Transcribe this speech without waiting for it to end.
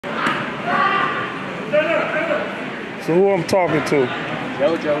So who I'm talking to?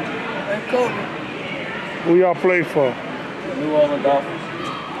 Jojo. And Kobe. Who y'all play for? New Orleans Dolphins.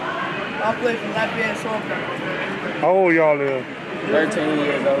 I play for Lafayette Soccer. How old y'all is? 13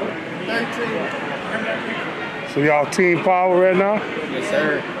 years old. 13. So y'all team power right now? Yes,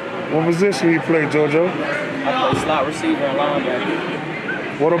 sir. What position you play, Jojo? I play slot receiver and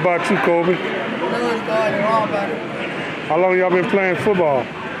linebacker. What about you, Kobe? Nose guard and linebacker. How long y'all been playing football?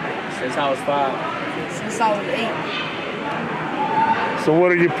 Since I was 5. Since I was 8. So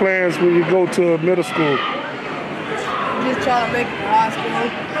what are your plans when you go to middle school? Just trying to make it to high school.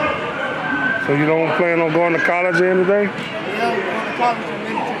 So you don't plan on going to college or anything? Yeah, going to college and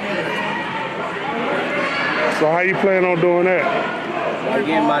make it to middle school. So how you plan on doing that? I'm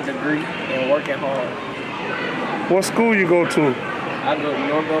getting my degree and working hard. What school you go to? I go to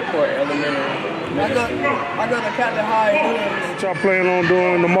Northport Elementary. I go to Captain High and What y'all plan on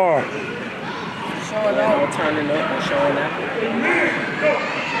doing tomorrow? showing out. Turning up and showing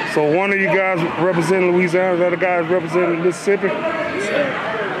out. So one of you guys representing Louisiana, the other guys representing Mississippi? Yes,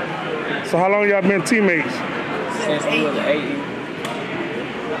 sir. So how long y'all been teammates? Since we was 8.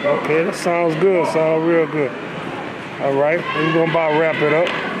 Okay, that sounds good. Sounds real good. All right, we're gonna about wrap it up.